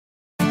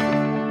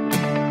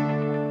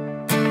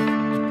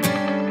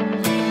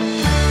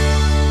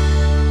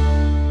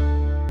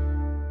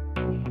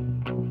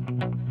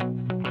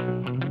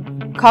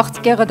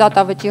Քաղցկեղը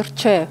դատավճիռ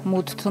չէ,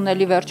 մութ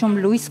թունելի վերջում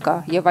լույս կա,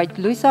 եւ այդ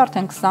լույսը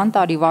արդեն 20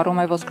 տարի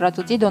վառում է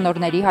Ոսկրածուծի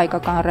դոնորների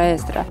հայկական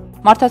ռեեստրը։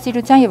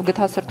 Մարդասիրության եւ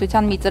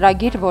գթասրտության մի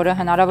ծրագիր, որը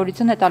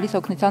հնարավորություն է տալիս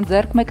օգնության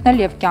ձեռք մեկնել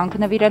եւ կյանք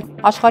նվիրել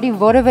աշխարհի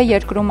որևէ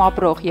երկրում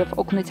ապրող եւ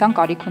օգնության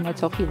կարիք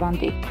ունեցող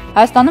հիվանդի։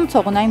 Հայաստանում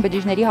ցողունային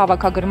բջիջների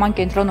հավաքագրման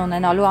կենտրոն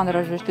ունենալու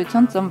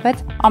անհրաժեշտություն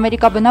ծնվեց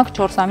ամերիկաբնակ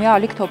 4-ամյա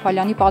Ալիկ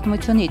Թոփալյանի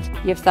պատմությունից,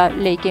 եւ սա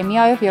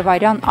լեյկեմիայով եւ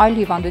այրան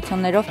այլ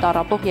հիվանդություններով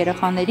տառապող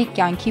երեխաների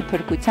կյանքի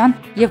փրկության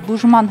եւ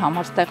բուժման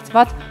համար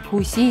ստեղծված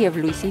հույսի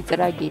եւ լույսի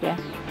ծրագիր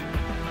է։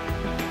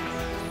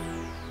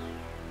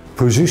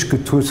 Բժիշկը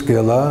դուրս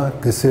գելա,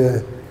 գսե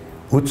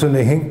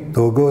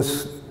 85%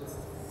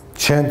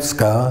 չանց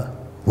կա,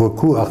 որ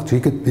քու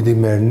աղջիկը պիտի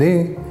մեռնի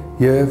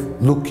եւ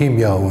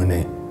լուկեմիա ունի։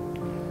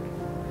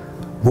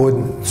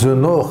 Որ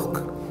ծնող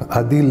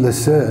ադի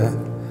լսե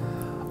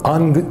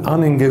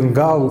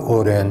անընկալ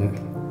օրեն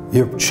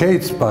եւ չէ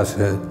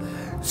սպասել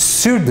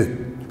սուրդ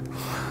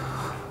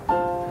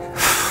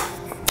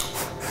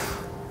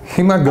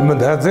հիմա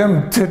գմդածեմ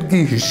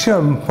դրգի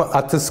շամ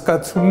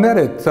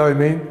ատսկացումները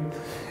ծայմին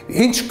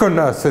ինչ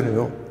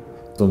կնասելու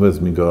ծնվեց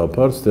մի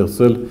գաղափար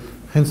ստեղծել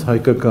հենց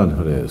հայկական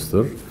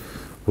ռեեստր,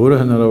 որը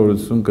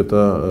հնարավորություն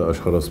կտա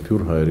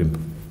աշխարհասփյուր հայերին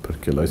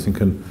փրկել,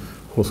 այսինքն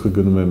խոսքը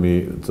գնում է մի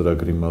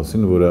ծրագրի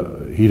մասին, որը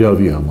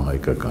հիրավի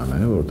համահայկական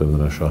է, որտեղ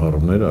նրա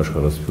շահառուները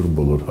աշխարհասփյուր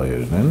բոլոր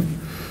հայերն են,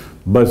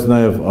 բայց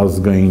նաև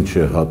ազգային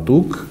չէ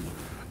հատուկ,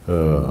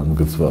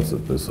 ընդգծված է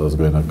պես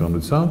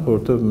ազգայնականությամբ,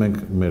 որտեղ մենք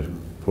մեր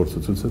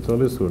փորձը ցույց է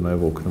տալիս, որ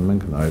նաև օգնում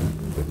ենք այլ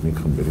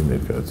էթնիկ խմբերի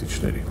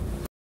ներկայացուցիչներին։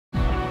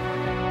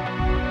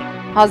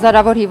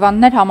 Հազարավոր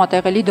հիվանդներ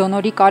համատեղելի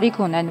դոնորի կարիք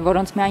ունեն,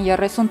 որոնց միայն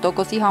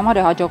 30%-ի համար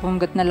է հաջողվում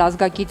գտնել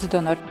ազգակից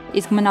դոնոր,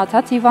 իսկ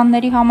մնացած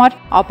հիվանդների համար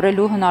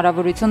ապրելու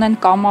հնարավորություն են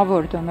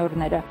կամավոր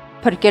դոնորները։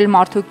 Փրկել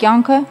մարդու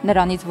կյանքը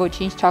նրանից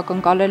ոչինչ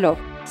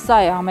չակնկալելով։ Սա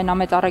է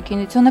ամենամեծ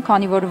առաքինությունը,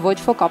 քանի որ ոչ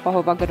ոք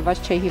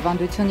ապահովագրված չէ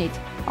հիվանդությունից։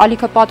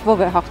 Ալիքը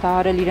պատվով է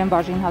հաղթահարել իրեն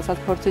բաժին հասած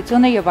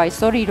փորձությունը եւ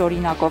այսօր իր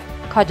օրինակով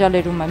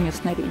քաջալերում է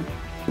մյուսներին։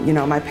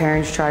 My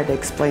parents tried to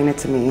explain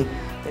it to me.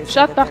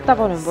 Շատ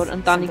բախտավոր եմ, որ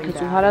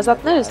ընտանիքս ու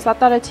հարազատներս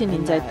սատարեցին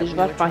ինձ այդ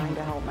դժվար պահին։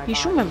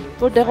 Հիշում եմ,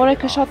 որ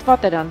դեղորայքը շատ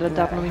վատ էր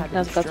անդրադառնում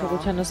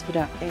ինքնազգացողությանս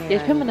վրա։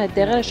 Երբեմն այդ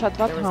դեղերը շատ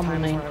վատ համ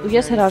ունեին, ու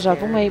ես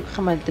հրաժարվում էի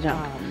խմել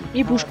դրանք։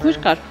 Մի բուժքույր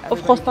կար,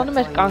 ով խոստանում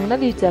էր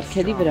կանգնել իր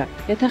ձեռքերի վրա,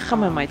 եթե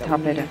խմեմ այդ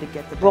հապերը։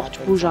 Ողջ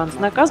բուժ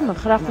անձնակազմը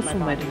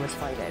խրախուսում էր ինձ։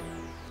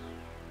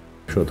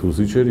 Շատ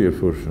հուզիչ էր,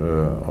 երբ որ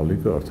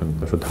Ալիկը արդեն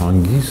շատ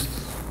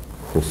հանգիստ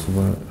խոսում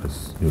է այս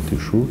նյութի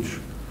շուրջ,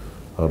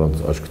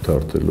 առանց աչք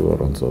թարթելու,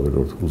 առանց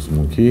ավելորդ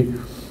հուզմունքի,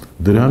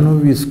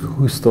 դրանով իսկ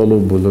հույս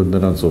տալով բոլոր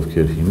նրանց,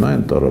 ովքեր հիմա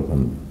են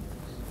տառապում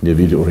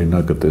եւ իր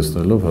օրինակը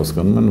տեսնելով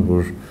հասկանում են,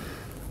 որ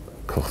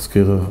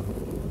քաղցկեղը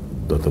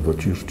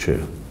դատավճիռ չէ։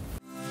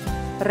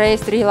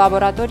 Ռեեստրի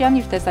լաբորատորիան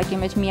իր տեսակի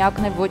մեջ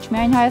միակն է ոչ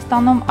միայն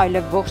Հայաստանում,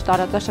 այլև ողջ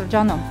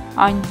տարածաշրջանում։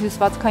 Այն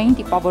հյուսվածքային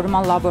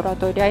տիպավորման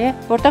լաբորատորիա է,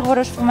 որտեղ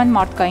որոշվում են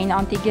մարդկային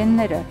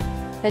անտիգենները։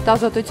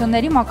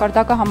 Հետազոտությունների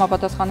մակարդակը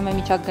համապատասխանում է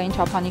միջազգային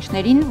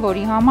չափանիշներին,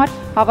 որի համար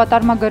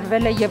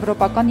հավատարմագրվել է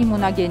Եվրոպական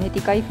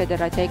իմունագենետիկայի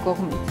ֆեդերացիայի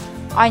կողմից։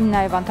 Այն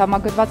նաև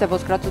անդամագրված է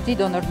Ոսկրածուծի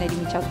դոնորների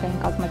միջազգային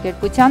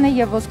կազմակերպությանը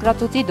եւ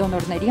Ոսկրածուծի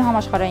դոնորների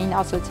համաշխարհային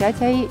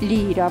ասոցիացիայի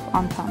լիիրավ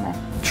անդամ է։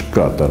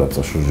 Չկա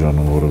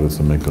տարածաշրջանում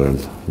որևէ մեկ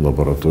այլ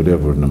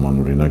լաբորատորիա, որ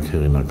նման օրինակ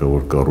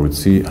հեղինակավոր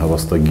կառույցի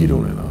հավաստագիր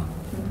ունենա։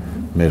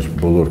 Մեր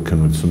բոլոր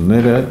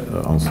քննությունները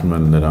անցնում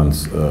են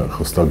նրանց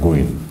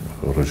խստագույն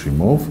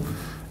ռեժիմով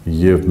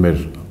եւ մեր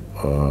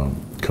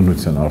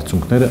քննության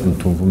արդյունքները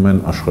ընդունվում են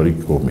աշխարհի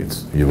կողմից,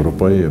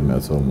 Եվրոպայի եւ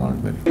Միացյալ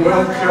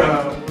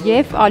Նահանգների։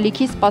 Եվ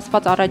Ալիքի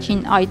սպասված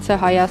առաջին այցը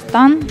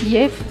Հայաստան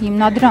եւ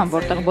հիմնադրամ,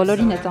 որտեղ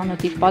բոլորին է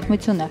ծանոթ իր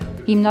պատմությունը։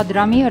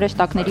 Հիմնադրամի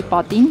հրեշտակների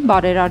պատին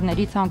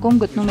բարերարների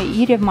ցանկում գտնում է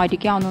իր եւ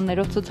մայրիկի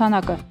անուններով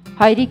ցուցանակը։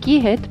 Հայրիկի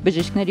հետ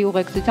բժիշկների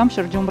ուղեկցությամբ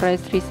շրջում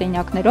ռեեստրի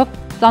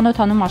սենյակներով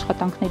ծանոթանում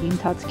աշխատանքների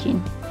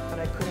ընթացքին։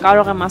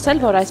 Կարող եմ ասել,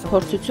 որ այս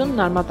փորձությունն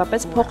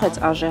արմատապես փոխեց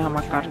ԱԺ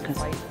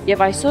համակարգս։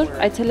 Եվ այսօր,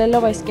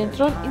 այցելելով այս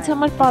կենտրոն, ինձ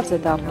համար պարզ է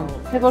դառնում,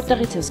 թե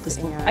որտեղից է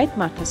սկսվում այդ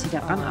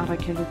մարդասիրական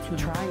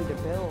առաքելությունը։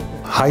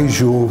 Հայ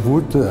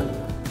ժողովուրդը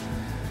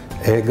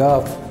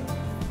եկավ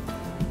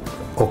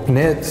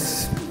օգնեց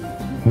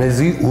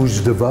մեզի ուժ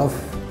տվավ,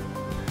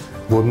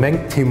 որ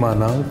մենք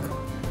թիմանանք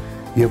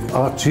եւ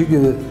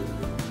աղջիկը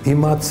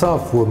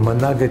իմացավ, որ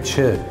մնակը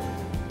չէ։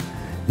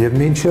 Եվ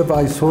մինչև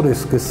այսօր է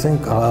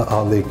սկսենք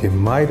Ալիքի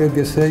մայրը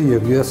գսե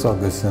եւ ես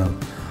ագսեմ,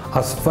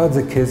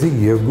 Աստվածը քեզի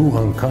երկու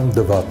անգամ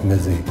տվավ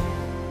մեզի։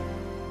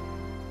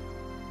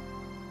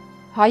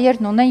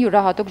 Հայերն ունեն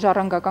յուրահատուկ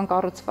ժառանգական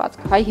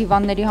կառուցվածք։ Հայ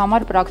հիվանդների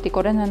համար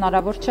պրակտիկորեն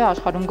հնարավոր չէ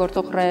աշխարհում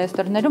գործող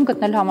ռեեստրներում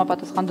գտնել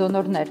համապատասխան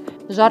դոնորներ։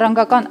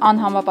 Ժառանգական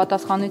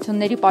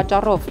անհամապատասխանությունների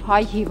պատճառով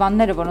հայ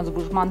հիվանդները, որոնց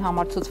բուժման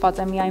համար ցուցված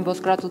է միայն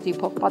Ոսկրածուծի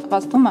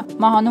փոխպատվաստումը,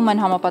 մահանում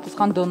են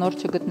համապատասխան դոնոր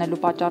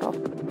չգտնելու պատճառով։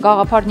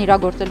 Գաղափարն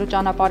իրագործելու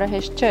ճանապարհը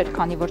հեշտ չէր,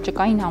 քանի որ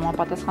չկային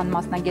համապատասխան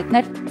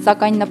մասնագետներ,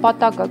 սակայն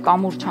նպատակը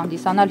կամուրջ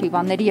հանդիսանալ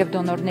հիվանդների եւ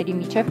դոնորների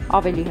միջև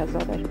ավելի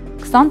հզոր էր։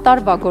 20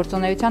 տարվա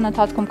գործունեության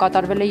ընթացքում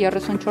կատարվել է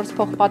 34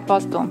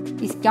 փոխպատվաստում,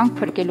 իսկ կյանք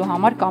փրկելու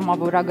համար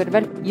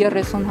կամավորագրվել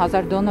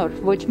 30,000 դոնոր,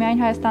 ոչ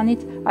միայն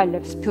Հայաստանից,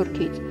 այլև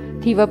Սփյուռքից։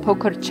 Թիվը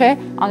փոքր չէ,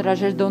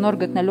 անհրաժեշտ դոնոր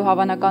գտնելու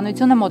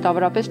հավանականությունը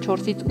մոտավորապես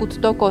 4-ից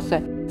 8% է,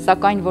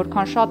 սակայն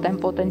որքան շատ են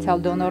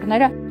պոտենցիալ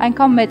դոնորները,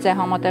 այնքան մեծ է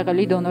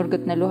համատեղելի դոնոր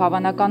գտնելու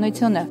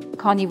հավանականությունը,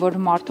 քանի որ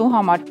մարդու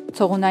համար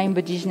ցողունային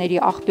բջիջների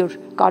աղբյուր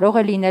կարող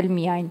է լինել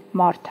միայն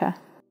մարդը։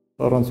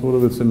 Առանց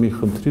որևէ մի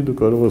խնդրի դու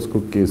կարող ես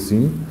քո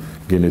կեսին,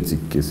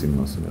 գենետիկ կեսի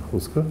մասին է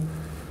խոսքը,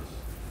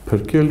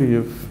 փրկել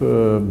եւ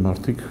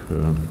մարդիկ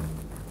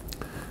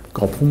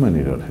կապվում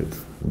են իրար հետ։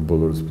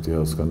 Բոլորս պիտի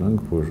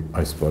հասկանանք, որ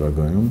այս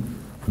պարագայում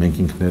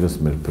մենք ինքներս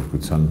մեր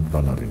փրկության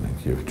բանալին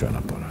ենք եւ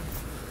ճանապարհը։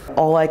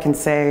 All I can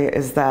say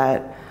is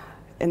that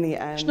in the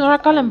end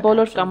Շնորհակալ եմ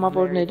բոլոր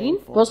կամավորներին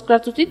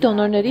Ոսկրածուծի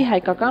դոնորների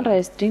հայկական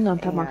ռեեստրին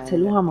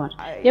անդամակցելու համար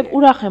եւ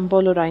ուրախ եմ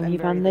բոլոր այն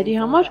հիվանդների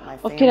համար,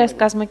 ովքեր այս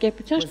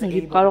կազմակերպության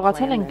շնորհիվ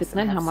կարողացել են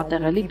գտնել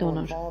համատեղելի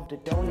դոնոր։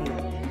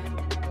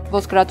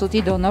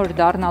 Ոսկրածուծի դոնոր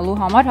դառնալու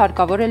համար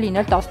հարկավոր է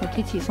լինել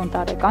 18-ից 50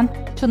 տարեկան,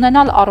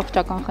 չունենալ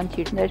առողջական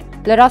խնդիրներ,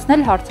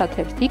 լրացնել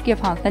հարցաթերթիկ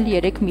եւ հանձնել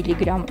 3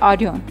 միլիգրամ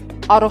արյուն։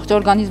 Առողջ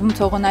օրգանիզմում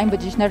ցողունային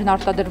բջիջներն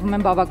արտադրվում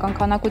են բավական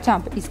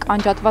քանակությամբ, իսկ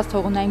անջատված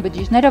ցողունային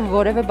բջիջները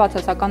որևէ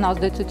բացասական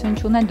ազդեցություն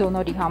չունեն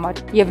դոնորի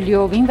համար եւ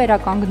լիովին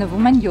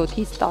վերականգնվում են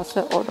 7-ից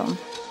 10 օրում։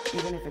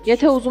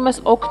 Եթե ուզում ես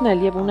օգնել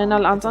եւ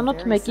ունենալ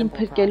անծանոթ մեկին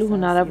փրկելու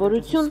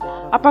հնարավորություն,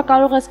 ապա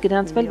կարող ես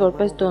գրանցվել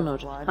որպես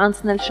դոնոր,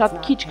 անցնել շատ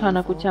քիչ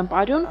քանակությամբ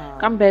արյուն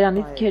կամ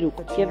բերանից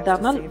քերուկ եւ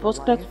դառնալ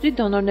Ոսկրածուծի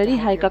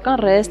դոնորների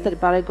հայկական ռեեստր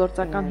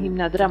բարեգործական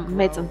հիմնադրամ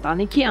մեծ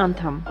ընտանիքի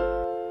անդամ։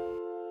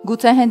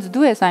 Գուցե հենց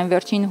դու ես այն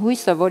վերջին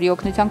հույսը, որի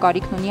օգնության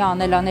կարիքն ունի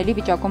անելանելի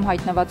վիճակում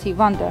հայտնված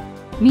հիվանդը։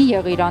 Մի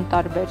եղիր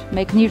անտարբեր,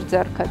 մեկնիր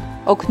ձեռքդ,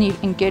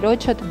 օգնիր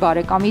ընկերոջդ,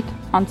 բարեկամիդ,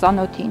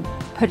 անծանոթին,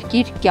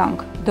 փրկիր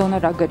կյանք,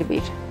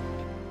 դոնորագրվիր։